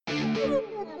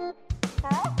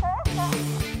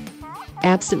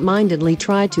Absent-mindedly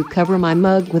tried to cover my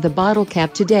mug with a bottle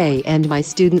cap today and my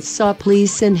students saw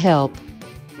please send help.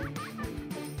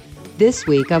 This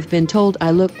week I've been told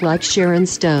I look like Sharon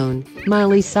Stone,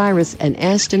 Miley Cyrus and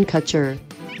Ashton Kutcher.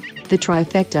 The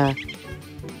trifecta.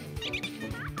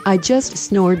 I just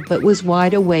snored but was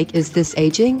wide awake. Is this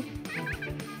aging?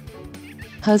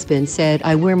 Husband said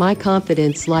I wear my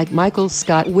confidence like Michael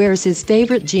Scott wears his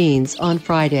favorite jeans on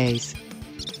Fridays.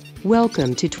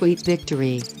 Welcome to Tweet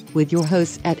Victory with your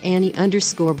hosts at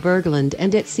Annie_Berglund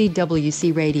and at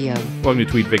CWC Radio. Welcome to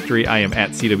Tweet Victory. I am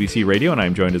at CWC Radio, and I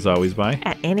am joined as always by...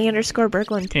 At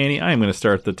Annie_Berglund. Annie, I am going to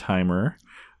start the timer,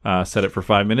 set it for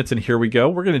 5 minutes, and here we go.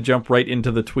 We're going to jump right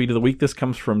into the tweet of the week. This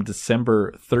comes from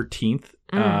December 13th.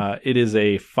 It is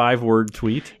a 5-word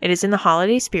tweet. It is in the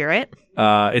holiday spirit.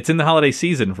 It's in the holiday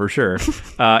season, for sure.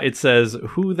 It says,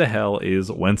 who the hell is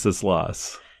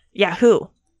Wenceslas? Yeah, who?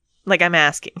 Like I'm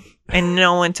asking. And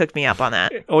no one took me up on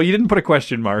that. Oh, you didn't put a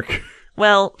question mark.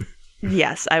 Well,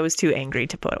 yes, I was too angry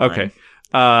to put one. Okay.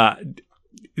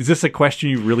 Is this a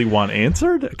question you really want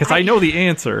answered? Because I know the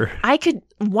answer.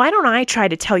 Why don't I try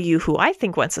to tell you who I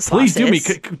think Wenceslas Please do.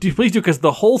 is? Please do, because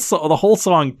the whole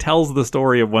song tells the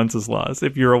story of Wenceslas,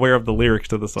 if you're aware of the lyrics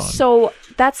to the song. So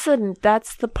that's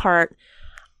the part.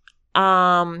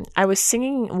 I was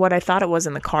singing what I thought it was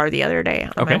in the car the other day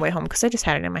on my way home, because I just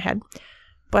had it in my head.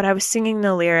 But I was singing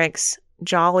the lyrics,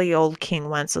 Jolly Old King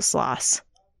Wenceslas.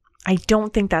 I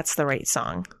don't think that's the right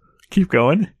song. Keep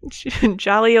going.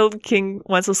 Jolly Old King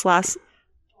Wenceslas,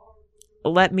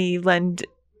 let me lend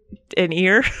an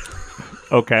ear.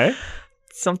 Okay.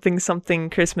 Something, something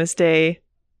Christmas Day.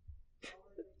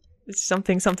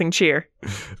 Something, something cheer.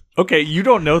 Okay, you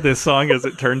don't know this song, as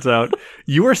it turns out.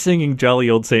 You are singing Jolly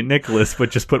Old St. Nicholas, but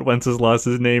just put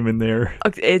Wenceslas's name in there.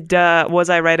 Was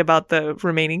I right about the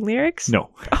remaining lyrics? No.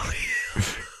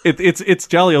 It's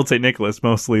Jolly Old St. Nicholas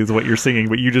mostly is what you're singing,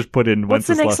 but you just put in What's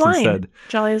Wenceslas the next line? instead.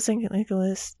 Jolly Old St.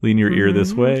 Nicholas. Lean your ear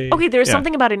this way. Okay, there's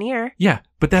something about an ear. Yeah,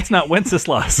 but that's not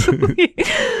Wenceslas.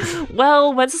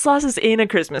 Well, Wenceslas is in a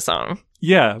Christmas song.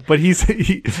 Yeah, but he's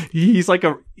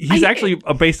actually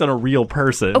based on a real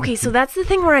person. Okay, so that's the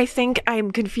thing where I think I'm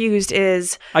confused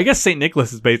is... I guess St.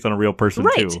 Nicholas is based on a real person,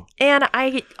 right. too. And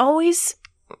I always...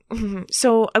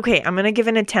 So, okay, I'm going to give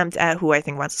an attempt at who I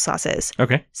think Wenceslas is.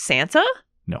 Okay. Santa?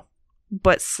 No.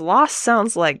 But Sloss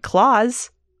sounds like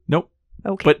Claus. Nope.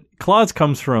 Okay. But Claus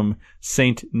comes from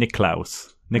St.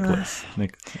 Niklaus. Nicholas.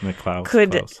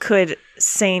 Niklaus. Could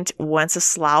Saint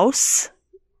Wenceslaus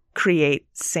create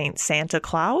Saint Santa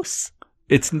Claus?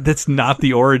 That's not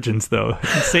the origins, though.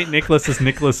 Saint Nicholas is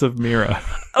Nicholas of Myra.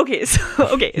 Okay,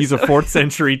 He's a 4th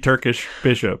century Turkish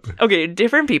bishop. Okay,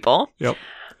 different people. Yep.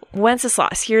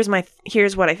 Wenceslas. Here's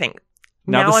what I think.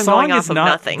 Now I'm going off of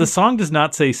nothing. The song does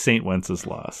not say Saint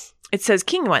Wenceslas. It says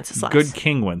King Wenceslas. Good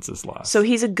King Wenceslas. So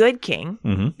he's a good king.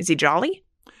 Mm-hmm. Is he jolly?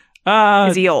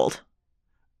 Is he old?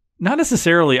 Not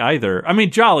necessarily either. I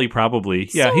mean, jolly probably.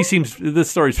 Yeah,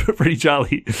 this story's pretty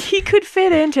jolly. He could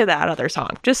fit into that other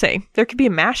song. Just saying. There could be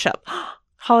a mashup.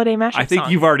 Holiday mashup I think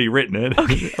song. you've already written it.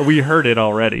 Okay. We heard it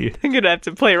already. I'm going to have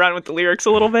to play around with the lyrics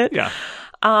a little bit. Yeah.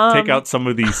 Take out some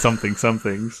of these somethings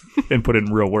and put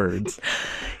in real words.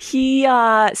 He's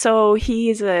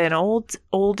an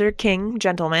older king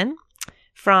gentleman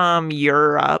from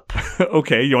Europe.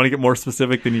 Okay, you want to get more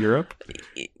specific than Europe?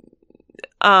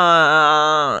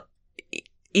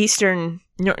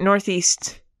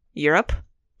 Northeast Europe.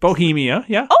 Bohemia,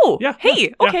 yeah. Oh, yeah. Hey, yeah,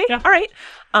 okay, yeah. all right.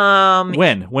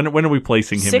 When are we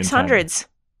placing him? 600s.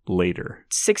 Later.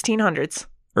 1600s.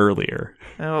 Earlier.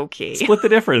 Okay. Split the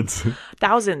difference.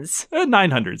 Thousands.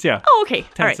 900s, yeah. Oh, okay.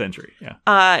 10th all right. century,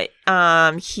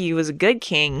 yeah. He was a good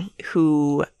king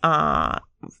who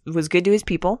was good to his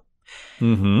people.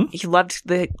 Mm-hmm. He loved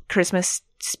the Christmas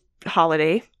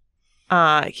holiday.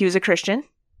 He was a Christian.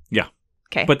 Yeah.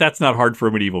 Okay. But that's not hard for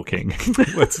a medieval king.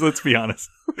 Let's be honest.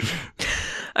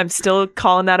 I'm still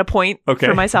calling that a point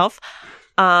for myself.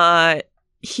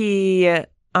 He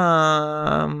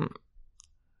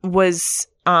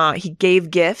he gave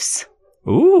gifts.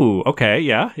 Ooh, okay,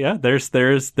 yeah. There's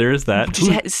that.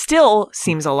 Which still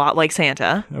seems a lot like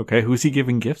Santa. Okay, who's he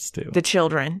giving gifts to? The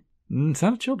children. It's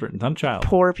not children, it's not a child.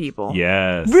 Poor people.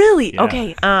 Yes. Really? Yeah.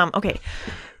 Okay. Okay.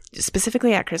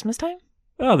 Specifically at Christmas time?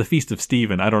 Oh, the Feast of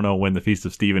Stephen. I don't know when the Feast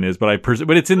of Stephen is, but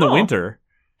but it's in the winter.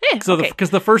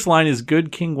 Because the first line is,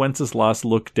 "Good King Wenceslas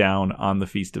looked down on the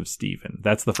Feast of Stephen."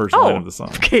 That's the first line of the song.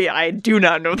 Okay, I do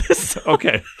not know this song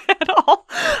okay. at all.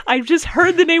 I've just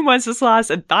heard the name Wenceslas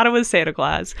and thought it was Santa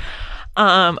Claus.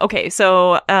 Okay,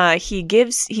 so he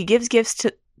gives gifts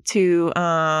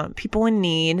to people in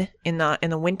need in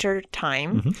the winter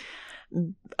time.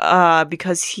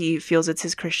 because he feels it's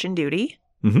his Christian duty.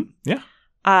 Mm-hmm. Yeah.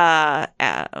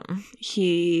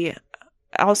 He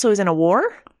also is in a war.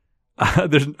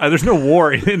 There's no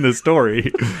war in the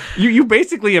story. You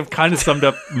basically have kind of summed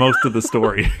up most of the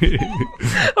story.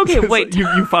 Okay, wait. You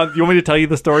want me to tell you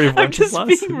the story of Wenceslas? I'm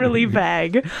just being really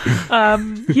vague.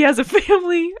 He has a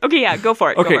family. Okay, yeah, go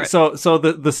for it. Okay, so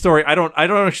the story, I don't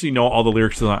actually know all the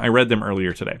lyrics to the song. I read them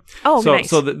earlier today. Oh, nice.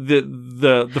 So the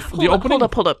opening.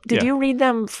 Hold up. Did you read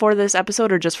them for this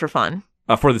episode or just for fun?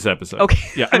 For this episode. Okay.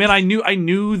 Yeah. I mean, I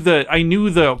knew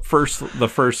the first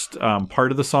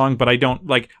part of the song, but I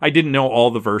didn't know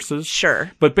all the verses.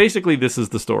 Sure. But basically, this is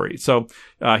the story. So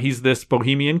he's this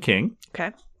Bohemian king.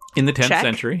 Okay. In the 10th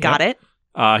century. Got it.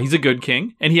 He's a good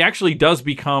king, and he actually does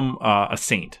become a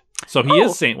saint. So he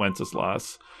is Saint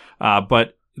Wenceslas,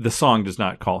 but the song does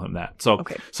not call him that.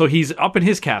 So he's up in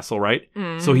his castle, right?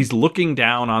 Mm. So he's looking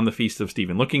down on the Feast of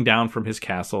Stephen, looking down from his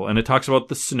castle, and it talks about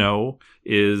the snow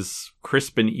is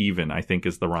crisp and even, I think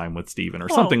is the rhyme with Stephen, or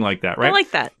something like that, right? I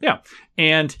like that. Yeah.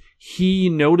 And he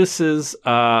notices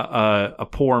a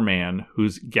poor man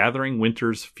who's gathering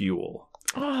winter's fuel.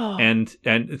 Oh. And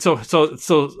so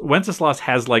Wenceslas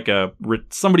has like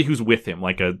somebody who's with him,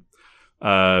 like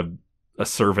a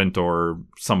servant or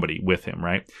somebody with him,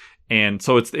 right? And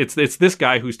so it's this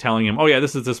guy who's telling him, oh yeah,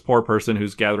 this is this poor person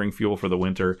who's gathering fuel for the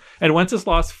winter. And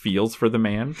Wenceslas feels for the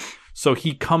man, so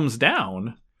he comes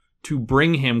down to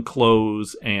bring him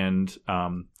clothes and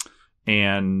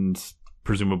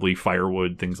presumably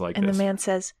firewood, things like this. And the man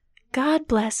says, "God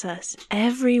bless us,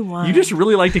 everyone." You just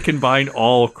really like to combine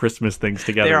all Christmas things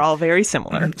together. They're all very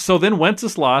similar. So then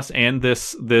Wenceslas and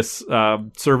this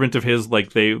servant of his,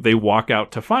 like they walk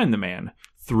out to find the man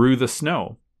through the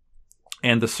snow.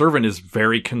 And the servant is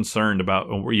very concerned about,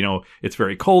 it's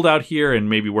very cold out here and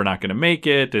maybe we're not going to make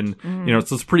it. And,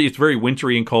 so it's very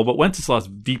wintry and cold. But Wenceslas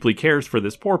deeply cares for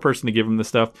this poor person to give him the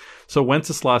stuff. So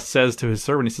Wenceslas says to his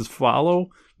servant, he says,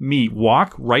 "Follow me,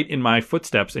 walk right in my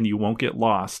footsteps and you won't get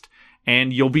lost.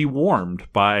 And you'll be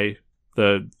warmed by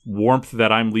the warmth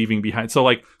that I'm leaving behind."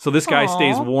 So this guy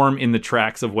stays warm in the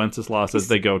tracks of Wenceslas as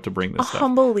they go to bring this stuff. A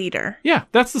humble leader. Yeah,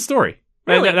 that's the story.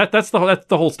 Really? That's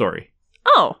the whole story.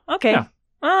 Oh, okay. Yeah.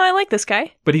 Well, I like this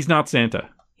guy. But he's not Santa.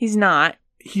 He's not.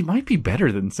 He might be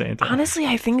better than Santa. Honestly,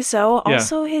 I think so. Yeah.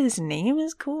 Also, his name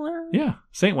is cooler. Yeah.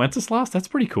 Saint Wenceslas, that's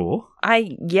pretty cool.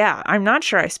 I'm not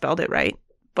sure I spelled it right,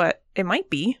 but it might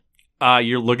be.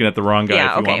 You're looking at the wrong guy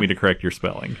if you want me to correct your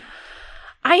spelling.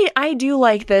 I do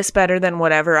like this better than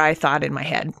whatever I thought in my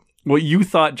head. Well, you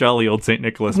thought jolly old Saint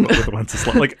Nicholas, but with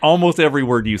Wenceslas. Like, almost every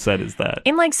word you said is that.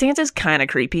 And, like, Santa's kind of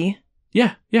creepy.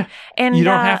 Yeah. And you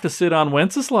don't have to sit on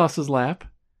Wenceslas's lap.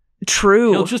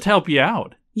 True. He'll just help you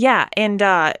out. Yeah, and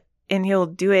he'll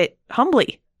do it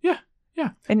humbly. Yeah.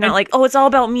 And not like, oh, it's all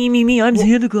about me, I'm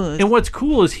Santa Claus. And what's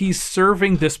cool is he's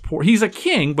serving this he's a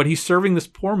king, but he's serving this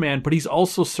poor man, but he's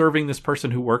also serving this person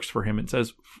who works for him and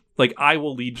says, like, I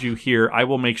will lead you here. I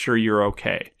will make sure you're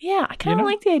okay. Yeah, I kind of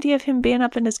like the idea of him being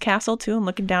up in his castle, too, and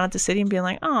looking down at the city and being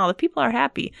like, oh, the people are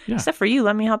happy. Yeah. Except for you,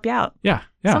 let me help you out. Yeah.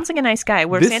 Sounds like a nice guy,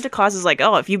 where Santa Claus is like,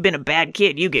 oh, if you've been a bad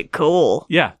kid, you get coal.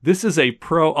 Yeah, this is a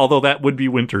although that would be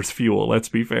winter's fuel, let's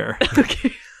be fair.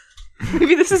 Okay.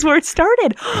 Maybe this is where it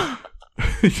started.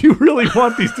 You really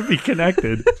want these to be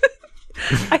connected.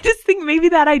 I just think maybe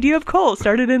that idea of coal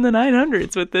started in the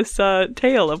 900s with this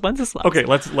tale of Wenceslas. Okay,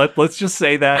 let's just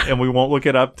say that, and we won't look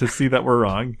it up to see that we're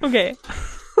wrong. Okay.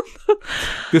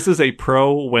 This is a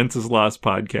pro Wenceslas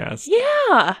podcast.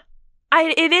 Yeah,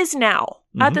 it is now.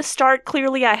 Mm-hmm. At the start,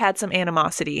 clearly I had some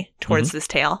animosity towards this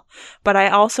tale, but I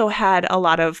also had a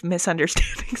lot of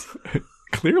misunderstandings.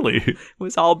 Clearly. It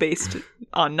was all based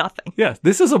on nothing. Yeah,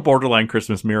 this is a borderline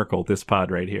Christmas miracle, this pod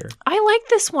right here. I like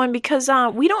this one because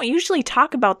we don't usually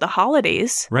talk about the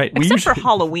holidays. Right. Except for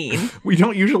Halloween. We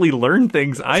don't usually learn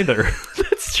things either.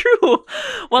 That's true.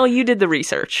 Well, you did the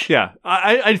research. Yeah.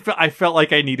 I felt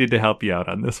like I needed to help you out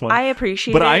on this one. I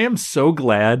appreciate it. But I am so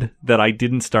glad that I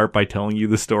didn't start by telling you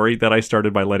the story, that I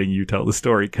started by letting you tell the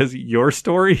story, because your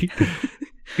story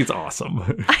is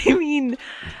awesome. I mean,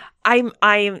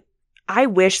 I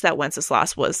wish that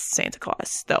Wenceslas was Santa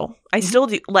Claus, though. I still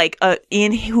do, like,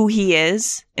 in who he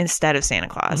is instead of Santa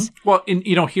Claus.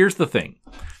 Mm-hmm. Well, here's the thing.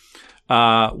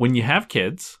 When you have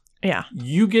kids,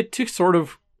 you get to sort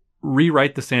of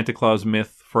rewrite the Santa Claus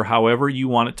myth for however you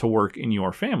want it to work in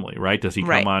your family, right? Does he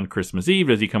come on Christmas Eve?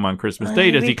 Does he come on Christmas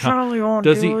Day? Does he come? Probably won't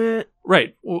do it.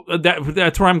 Right. Well,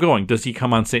 that's where I'm going. Does he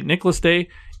come on St. Nicholas Day?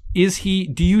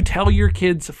 Do you tell your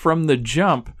kids from the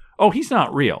jump, oh, he's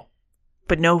not real?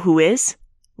 But know who is?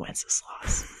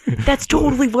 Wenceslas. That's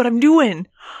totally what I'm doing.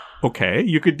 Okay,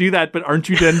 you could do that, but aren't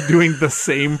you then doing the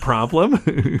same problem?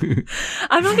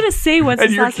 I'm not going to say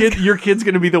Wenceslas. And your kid's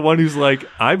going to be the one who's like,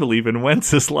 I believe in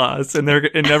Wenceslas, and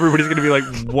everybody's going to be like,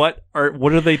 what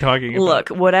are they talking about? Look,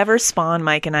 whatever spawn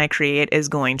Mike and I create is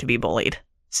going to be bullied.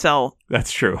 So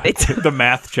that's true. The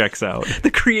math checks out.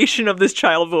 The creation of this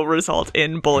child will result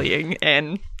in bullying,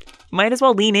 and might as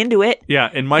well lean into it. Yeah,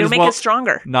 and might It'll as make well us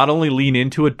stronger. Not only lean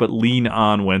into it, but lean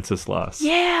on Wenceslas.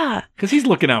 Yeah. Because he's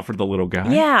looking out for the little guy.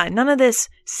 Yeah, none of this,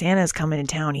 Santa's coming to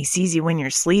town. He sees you when you're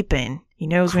sleeping. He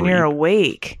knows when you're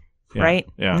awake. Yeah, right?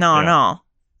 Yeah. No.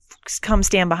 Just come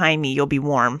stand behind me. You'll be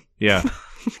warm. Yeah.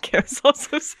 This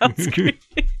also sounds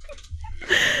creepy.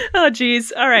 Oh,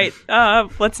 geez. All right.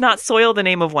 Let's not soil the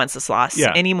name of Wenceslas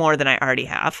any more than I already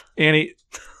have. Annie,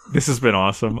 this has been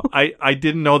awesome. I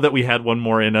didn't know that we had one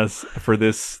more in us for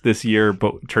this year,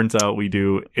 but turns out we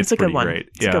do. It's a good one. Great.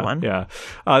 It's a good one. Yeah.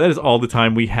 That is all the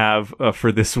time we have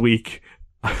for this week.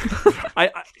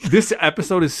 This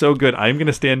episode is so good. I'm going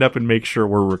to stand up and make sure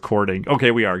we're recording. Okay,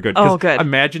 we are. Good. Oh, good.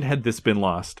 Imagine had this been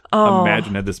lost. Oh.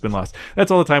 Imagine had this been lost. That's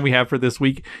all the time we have for this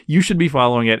week. You should be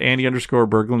following at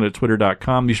Andy_Berglund at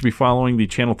Twitter.com. You should be following the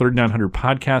Channel 3900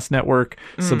 Podcast Network.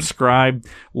 Subscribe.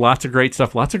 Lots of great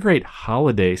stuff. Lots of great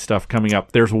holiday stuff coming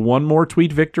up. There's one more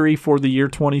Tweet Victory for the year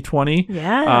 2020.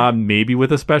 Yeah. Maybe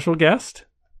with a special guest.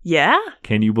 Yeah.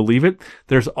 Can you believe it?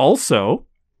 There's also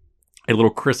a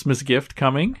little Christmas gift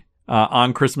coming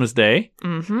on Christmas Day.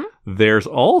 Mm-hmm. There's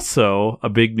also a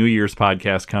big New Year's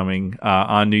podcast coming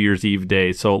on New Year's Eve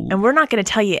day. And we're not going to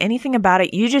tell you anything about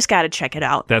it. You just got to check it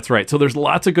out. That's right. So there's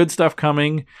lots of good stuff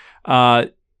coming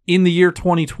in the year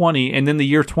 2020. And then the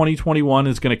year 2021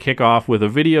 is going to kick off with a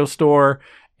video store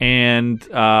and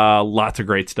lots of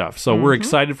great stuff. So we're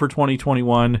excited for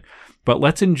 2021. But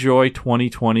let's enjoy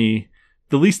 2020,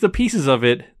 at least the pieces of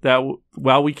it that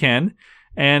while we can.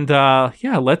 And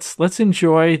let's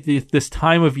enjoy this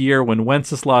time of year when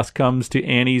Wenceslas comes to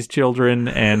Annie's children.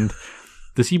 And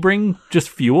does he bring just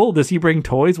fuel? Does he bring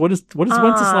toys? What does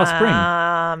Wenceslas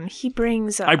bring? He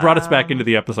brings. I brought us back into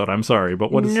the episode. I'm sorry,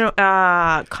 but what is?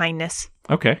 Kindness.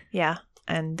 Okay. Yeah,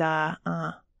 and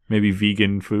maybe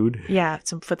vegan food. Yeah,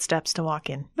 some footsteps to walk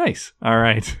in. Nice. All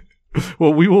right.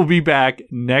 Well, we will be back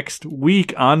next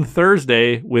week on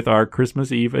Thursday with our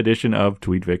Christmas Eve edition of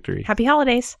Tweet Victory. Happy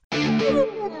holidays.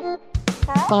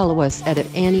 Follow us at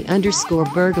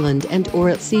Annie_Berglund and or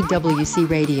at CWC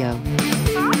Radio.